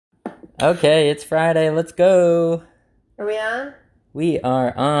Okay, it's Friday. Let's go. Are we on? We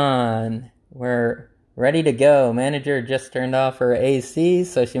are on. We're ready to go. Manager just turned off her AC,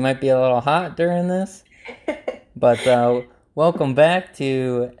 so she might be a little hot during this. But welcome back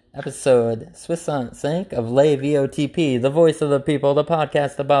to episode Swiss on Sync of Lay VOTP, the voice of the people, the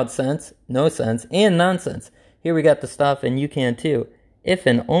podcast about sense, no sense, and nonsense. Here we got the stuff, and you can too. If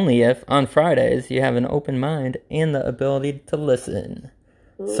and only if, on Fridays, you have an open mind and the ability to listen.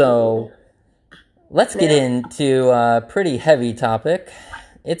 So, let's get into a pretty heavy topic.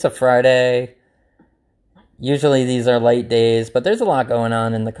 It's a Friday. Usually these are light days, but there's a lot going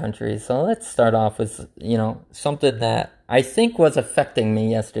on in the country. So let's start off with, something that I think was affecting me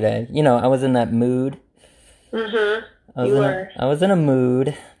yesterday. I was in that mood. Mm-hmm. I was in a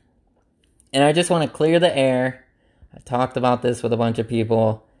mood. And I just want to clear the air. I talked about this with a bunch of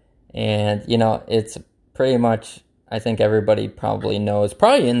people. And, it's pretty much, I think everybody probably knows.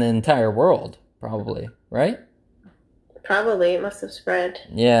 Probably in the entire world, probably, right? Probably. It must have spread.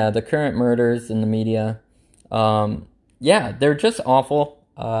 Yeah, the current murders in the media. They're just awful.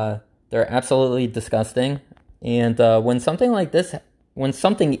 They're absolutely disgusting. And when something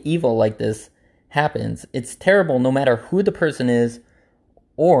evil like this happens, it's terrible no matter who the person is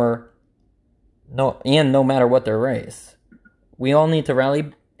no matter what their race. We all need to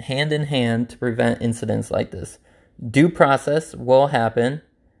rally hand in hand to prevent incidents like this. Due process will happen.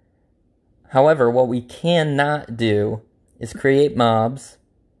 However, what we cannot do is create mobs,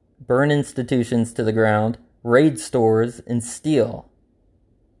 burn institutions to the ground, raid stores, and steal.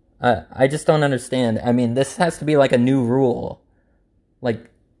 I just don't understand. I mean, this has to be like a new rule.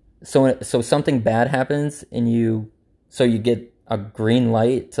 So something bad happens and you get a green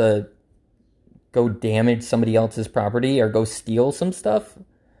light to go damage somebody else's property or go steal some stuff.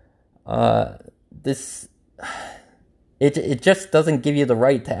 It just doesn't give you the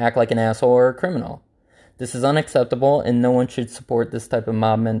right to act like an asshole or a criminal. This is unacceptable, and no one should support this type of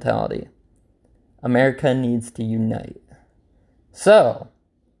mob mentality. America needs to unite. So,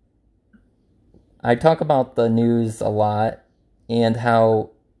 I talk about the news a lot and how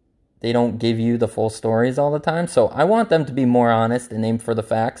they don't give you the full stories all the time. So, I want them to be more honest and aim for the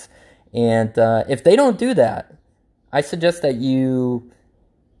facts. And if they don't do that, I suggest that you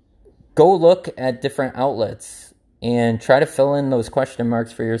go look at different outlets and try to fill in those question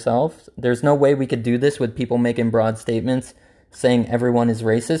marks for yourself. There's no way we could do this with people making broad statements saying everyone is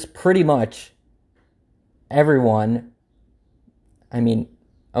racist. Pretty much everyone, maybe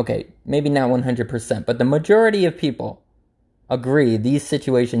not 100%, but the majority of people agree these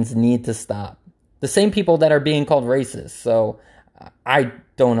situations need to stop. The same people that are being called racist. So I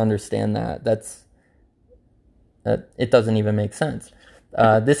don't understand that. It doesn't even make sense.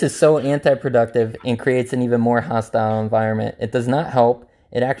 This is so anti-productive and creates an even more hostile environment. It does not help.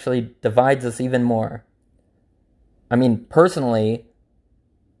 It actually divides us even more. Personally,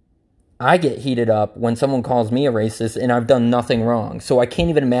 I get heated up when someone calls me a racist and I've done nothing wrong. So I can't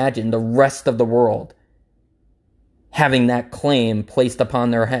even imagine the rest of the world having that claim placed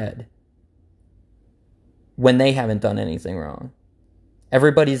upon their head when they haven't done anything wrong.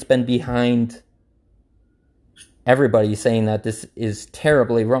 Everybody's been behind everybody saying that this is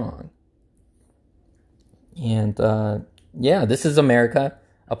terribly wrong. And, this is America,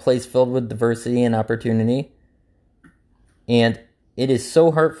 a place filled with diversity and opportunity. And it is so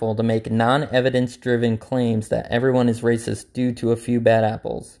hurtful to make non-evidence-driven claims that everyone is racist due to a few bad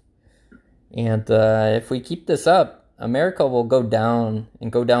apples. And if we keep this up, America will go down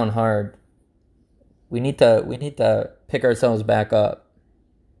and go down hard. We need to pick ourselves back up.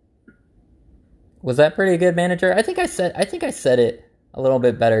 Was that pretty good, Manager? I think I said it a little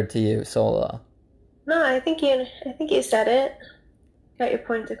bit better to you, Sola. No, I think you said it. Got your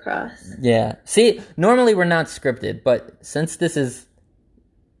point across. Yeah. See, normally we're not scripted, but since this is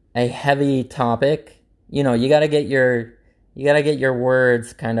a heavy topic, you gotta get your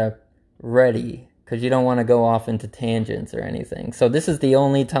words kind of ready because you don't want to go off into tangents or anything. So this is the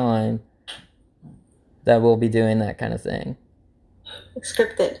only time that we'll be doing that kind of thing.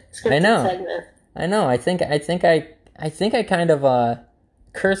 Scripted I know. segment. I know. I think I kind of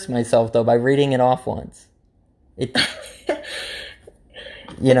cursed myself though by reading it off once. It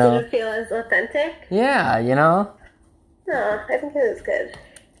didn't feel as authentic. Yeah, No, I think it was good.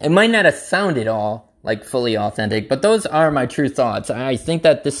 It might not have sounded all like fully authentic, but those are my true thoughts. I think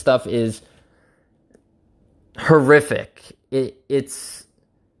that this stuff is horrific. It's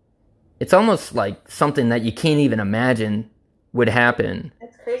almost like something that you can't even imagine would happen.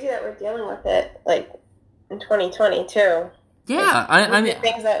 It's crazy that we're dealing with it in 2020 too. Yeah, I mean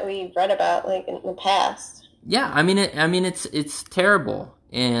things that we read about in the past. Yeah, it's terrible.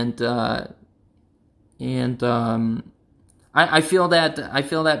 and I feel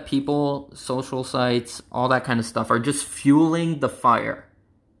that people, social sites, all that kind of stuff are just fueling the fire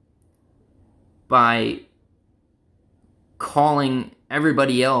by calling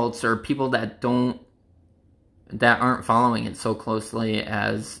everybody else or people that aren't following it so closely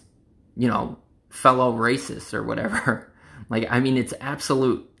as, fellow racists or whatever. Like, I mean, it's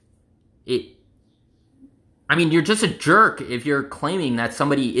absolute. You're just a jerk if you're claiming that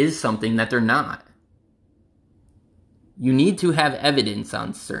somebody is something that they're not. You need to have evidence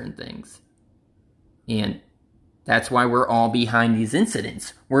on certain things. And that's why we're all behind these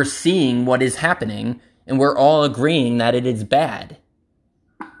incidents. We're seeing what is happening, and we're all agreeing that it is bad.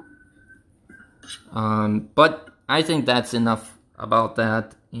 But I think that's enough about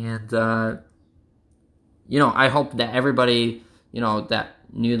that. And, I hope that everybody, that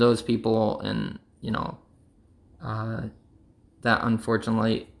knew those people and, that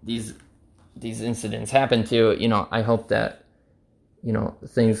unfortunately these incidents happen to, I hope that,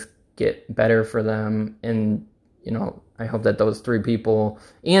 things get better for them. And, I hope that those 3 people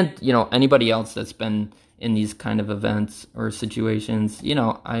and, anybody else that's been in these kind of events or situations,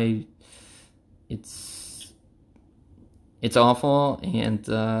 it's awful, and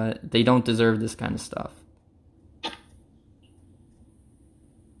they don't deserve this kind of stuff.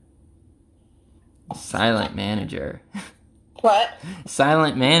 Silent manager. What?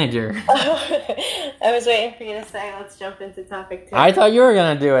 Silent manager. I was waiting for you to say, let's jump into topic 2. I thought you were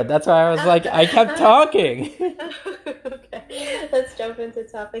going to do it. That's why I was like, I kept talking. Okay, let's jump into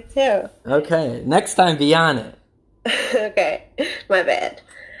topic 2. Okay, next time be on it. Okay, my bad.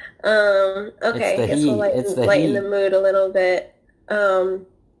 Okay, I guess we'll lighten the mood a little bit.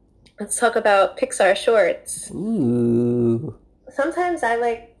 Let's talk about Pixar shorts. Ooh. Sometimes I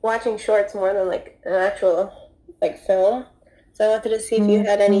like watching shorts more than like an actual film. So I wanted to see if you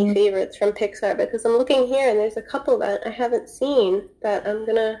had any favorites from Pixar, because I'm looking here and there's a couple that I haven't seen that I'm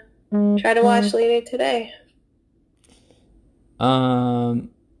gonna try to watch later today.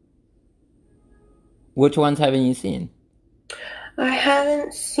 Which ones haven't you seen? I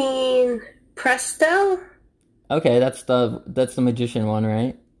haven't seen Presto. Okay, that's the magician one,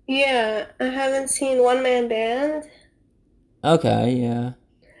 right? Yeah, I haven't seen One Man Band. Okay, yeah.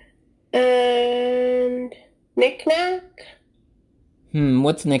 And Knick Knack.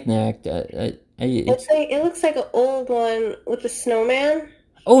 What's Knick Knack? It looks like an old one with the snowman.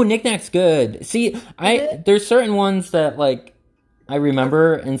 Oh, Knick Knack's good. See, there's certain ones that like I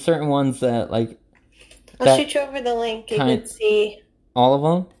remember, and certain ones that like. I'll shoot you over the link. You can see all of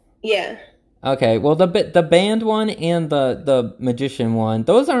them. Yeah. Okay. Well, the band one and the magician one,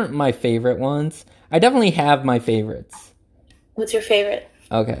 those aren't my favorite ones. I definitely have my favorites. What's your favorite?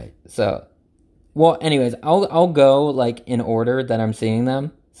 Okay, so, well, anyways, I'll go like in order that I'm seeing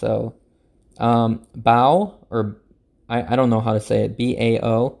them. So, Bao, or I don't know how to say it,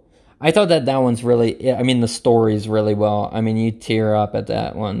 Bao. I thought that one's really. I mean, the story's really well. I mean, you tear up at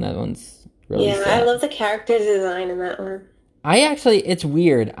that one. That one's really sad. I love the character design in that one. It's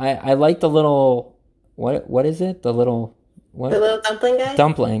weird. I like the little. What is it? The little. What? The little dumpling guy.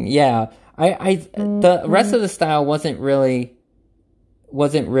 Dumpling, yeah. The rest of the style wasn't really my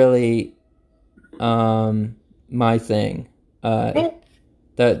thing.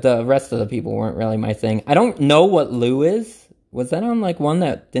 The rest of the people weren't really my thing. I don't know what Lou is. Was that on like one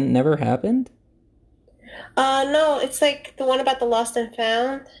that never happened? No, it's like the one about the lost and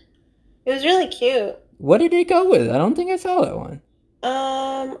found. It was really cute. What did it go with? I don't think I saw that one.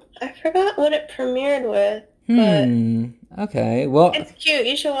 I forgot what it premiered with. Okay, well, it's cute.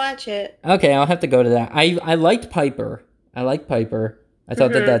 You should watch it. Okay, I'll have to go to that. I liked Piper. I like Piper. I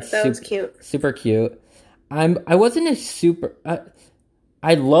thought that was cute. Super cute. I wasn't a super.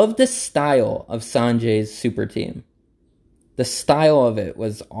 I love the style of Sanjay's super team. The style of it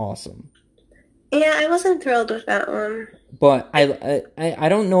was awesome. Yeah, I wasn't thrilled with that one. But I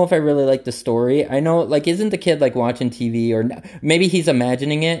don't know if I really like the story. I know, like, isn't the kid like watching TV, or maybe he's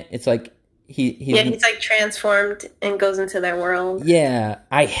imagining it? It's like he's like transformed and goes into their world. Yeah,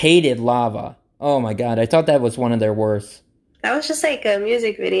 I hated Lava. Oh my god, I thought that was one of their worst. That was just like a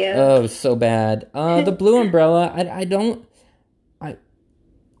music video. Oh, it was so bad. The Blue Umbrella,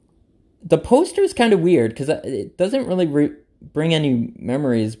 the poster's kind of weird because it doesn't really bring any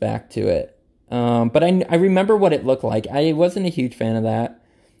memories back to it. But I remember what it looked like. I wasn't a huge fan of that.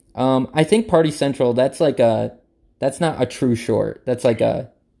 I think Party Central, that's not a true short. That's like an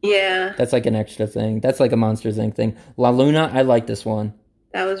extra thing. That's like a Monsters Inc. thing. La Luna, I like this one.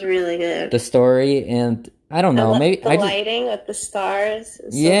 That was really good. The story, and I don't know, maybe the lighting with the stars.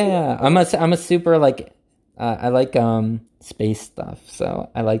 Yeah, I'm a super like I like space stuff, so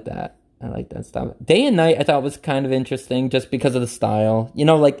I like that. I like that stuff. Day and Night I thought was kind of interesting just because of the style. You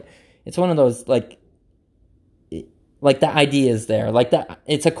know, like it's one of those like the idea is there. Like that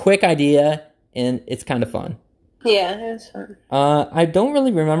it's a quick idea and it's kind of fun. Yeah, it was fun. I don't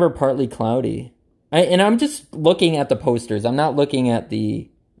really remember Partly Cloudy. And I'm just looking at the posters. I'm not looking at the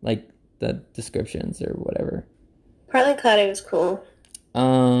descriptions or whatever. Partly Cloudy was cool.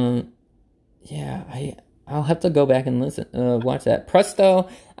 Yeah, I'll have to go back and watch that. Presto,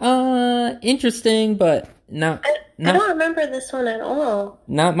 interesting, but not. I don't remember this one at all.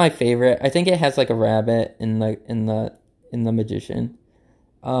 Not my favorite. I think it has like a rabbit in the Magician.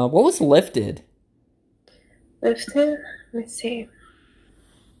 What was Lifted? Lifted? Let me see.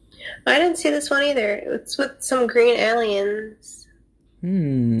 I didn't see this one either. It's with some green aliens.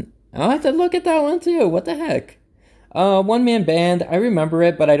 I'll have to look at that one too. What the heck? One Man Band. I remember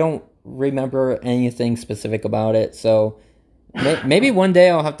it, but I don't remember anything specific about it. So maybe one day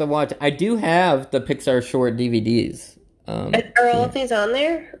I'll have to watch. I do have the Pixar short DVDs. Are all of these on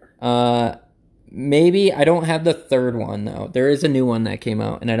there? Maybe I don't have the third one though. There is a new one that came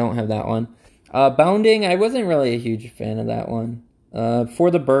out, and I don't have that one. Bounding. I wasn't really a huge fan of that one. For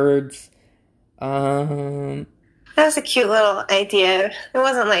the Birds. That was a cute little idea. It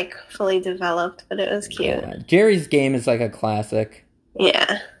wasn't like fully developed, but it was cute. Yeah. Jerry's Game is like a classic.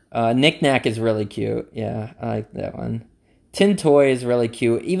 Yeah. Knick Knack is really cute. Yeah, I like that one. Tin Toy is really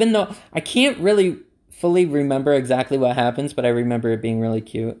cute. Even though I can't really fully remember exactly what happens, but I remember it being really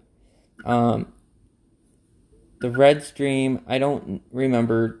cute. The Red Stream, I don't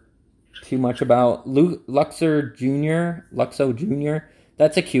remember too much about. Luxo Jr.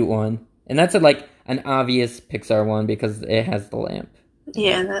 That's a cute one. And that's an obvious Pixar one because it has the lamp.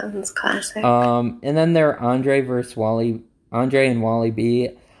 Yeah, that one's classic. And then there are Andre and Wally B.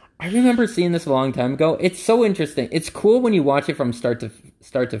 I remember seeing this a long time ago. It's so interesting. It's cool when you watch it from start to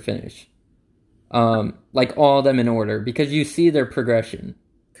finish. Like all of them in order because you see their progression.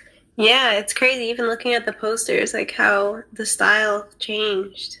 Yeah, it's crazy even looking at the posters, like how the style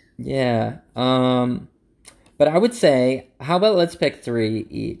changed. Yeah. But I would say, how about let's pick 3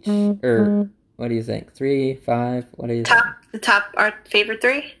 each? Or what do you think? 3, 5? What do you think? Our favorite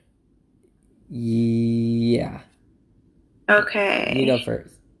 3? Yeah. Okay. You go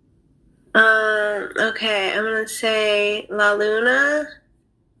first. Okay, I'm gonna say La Luna,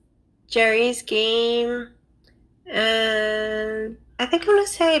 Jerry's Game, and I think I'm gonna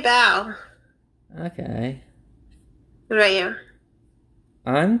say Bao. Okay. What about you?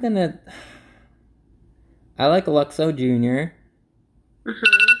 I like Luxo Jr.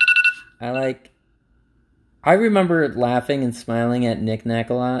 I remember laughing and smiling at Knick Knack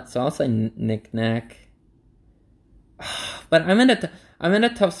a lot, so I'll say Knick Knack. But I'm in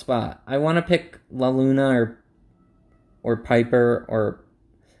a tough spot. I want to pick La Luna or Piper or...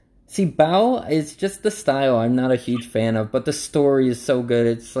 See, Bao is just the style I'm not a huge fan of, but the story is so good,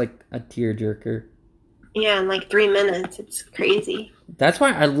 it's like a tearjerker. Yeah, in like 3 minutes, it's crazy. That's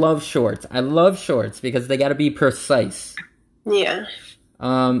why I love shorts. I love shorts because they gotta be precise. Yeah.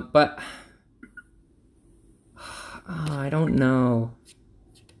 But... I don't know.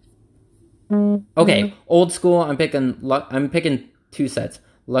 Okay, old school. I'm picking 2 sets: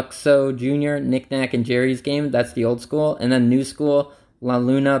 Luxo Jr., Knick Knack, and Jerry's Game. That's the old school, and then new school: La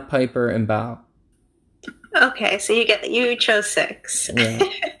Luna, Piper, and Bao. Okay, so you chose 6. Yeah.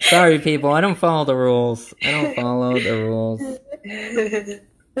 Sorry, people. I don't follow the rules.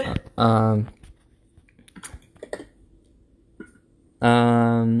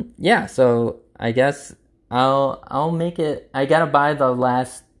 Yeah. So I guess I'll make it. I gotta buy the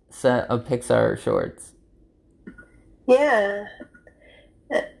last set of Pixar shorts. Yeah.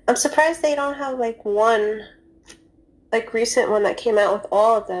 I'm surprised they don't have one recent one that came out with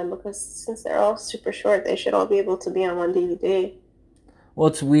all of them, because since they're all super short, they should all be able to be on one DVD. Well,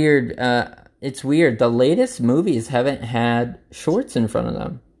 it's weird. The latest movies haven't had shorts in front of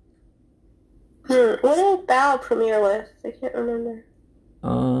them. What did Bao premiere with? I can't remember.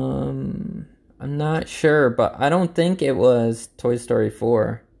 I'm not sure, but I don't think it was Toy Story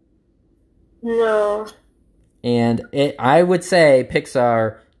 4. No. And I would say,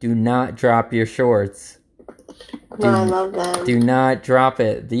 Pixar, do not drop your shorts. I love them. Do not drop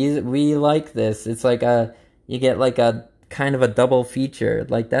it. We like this. It's like you get like a kind of a double feature.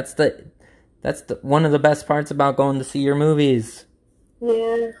 Like that's one of the best parts about going to see your movies.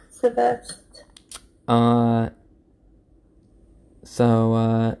 Yeah, it's the best.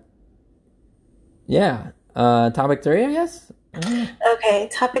 Yeah. Topic 3, I guess? Okay,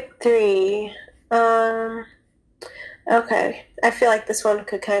 topic 3. Okay. I feel like this one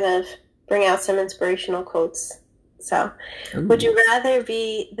could kind of bring out some inspirational quotes. So, Ooh. would you rather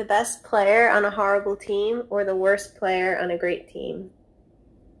be the best player on a horrible team or the worst player on a great team?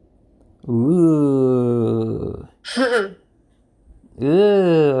 Ooh.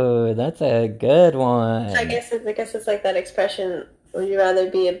 Ooh, that's a good one. I guess it's like that expression, would you rather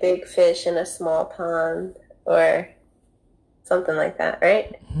be a big fish in a small pond or something like that,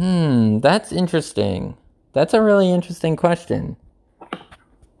 right? That's interesting. That's a really interesting question.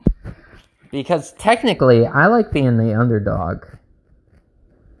 Because technically, I like being the underdog.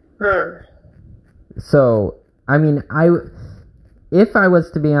 So, I mean, if I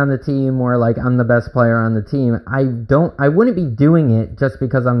was to be on the team where like I'm the best player on the team, I wouldn't be doing it just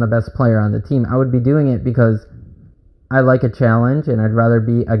because I'm the best player on the team. I would be doing it because I like a challenge and I'd rather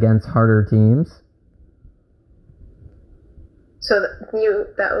be against harder teams. So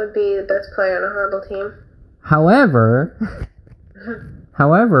that would be the best player on a horrible team?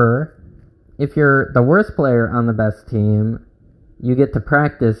 However, if you're the worst player on the best team, you get to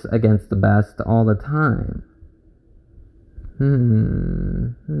practice against the best all the time.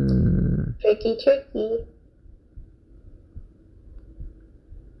 Tricky.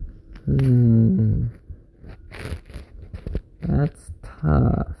 That's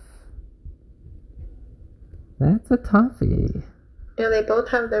tough. That's a toughie. Yeah, they both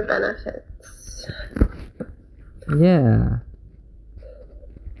have their benefits. Yeah.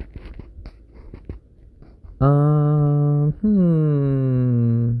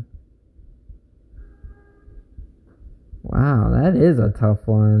 Wow, that is a tough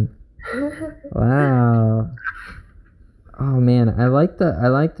one. Wow. Oh man, I like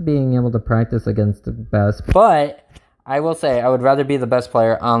being able to practice against the best. But I will say I would rather be the best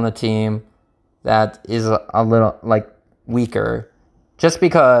player on the team that is a little like weaker, just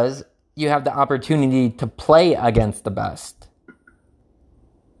because you have the opportunity to play against the best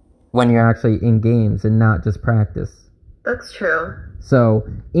when you're actually in games and not just practice. That's true. So,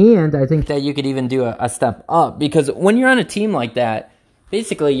 and I think that you could even do a step up, because when you're on a team like that,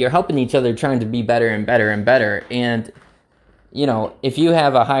 basically you're helping each other, trying to be better and better and better. And, you know, if you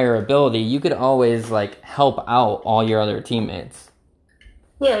have a higher ability, you could always like help out all your other teammates.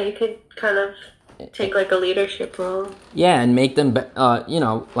 Yeah, you could kind of take like a leadership role. Yeah, and make them, you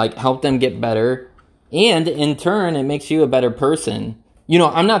know, like help them get better. And in turn, it makes you a better person. You know,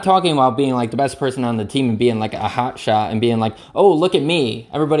 I'm not talking about being like the best person on the team and being like a hot shot and being like, oh, look at me,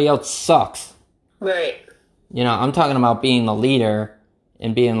 everybody else sucks. Right. You know, I'm talking about being the leader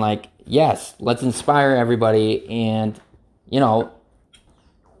and being like, yes, let's inspire everybody, and, you know,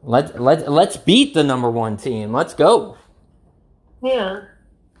 let's beat the number one team. Let's go. Yeah.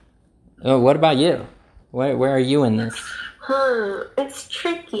 What about you? Where are you in this? It's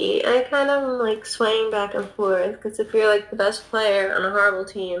tricky. I kind of am like swaying back and forth, because if you're like the best player on a horrible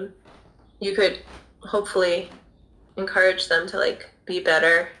team, you could hopefully encourage them to like be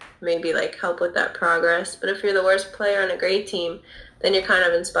better, maybe like help with that progress. But if you're the worst player on a great team, then you're kind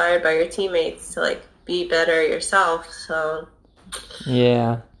of inspired by your teammates to like be better yourself. So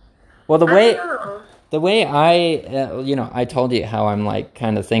yeah. Well, the way I, you know, I told you how I'm like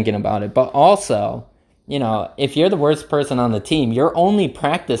kind of thinking about it, but also, you know, if you're the worst person on the team, you're only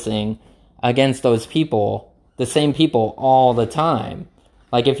practicing against those people, the same people all the time.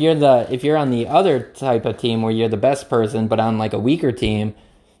 Like if you're on the other type of team where you're the best person, but on like a weaker team,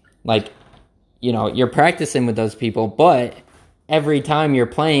 like, you know, you're practicing with those people, but every time you're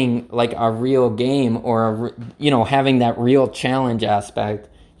playing like a real game or, you know, having that real challenge aspect,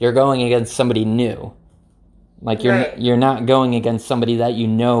 you're going against somebody new. Like you're not going against somebody that you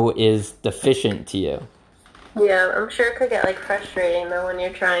know is deficient to you. Yeah, I'm sure it could get like frustrating though when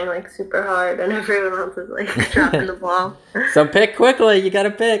you're trying like super hard and everyone else is like dropping the ball. So pick quickly. You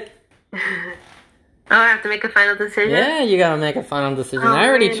gotta pick. Oh, I have to make a final decision? Yeah, you gotta make a final decision. I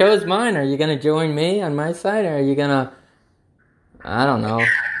already chose mine. Are you gonna join me on my side, or are you gonna... I don't know.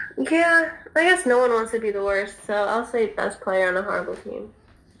 Yeah, I guess no one wants to be the worst, so I'll say best player on a horrible team.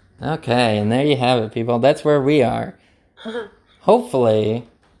 Okay, and there you have it, people. That's where we are. Hopefully,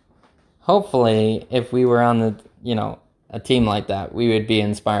 if we were on the, you know, a team like that, we would be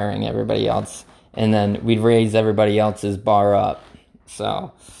inspiring everybody else, and then we'd raise everybody else's bar up.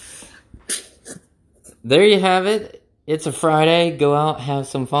 So, there you have it. It's a Friday. Go out, have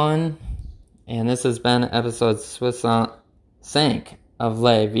some fun. And this has been episode Swiss Sync of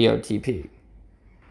Les VOTP.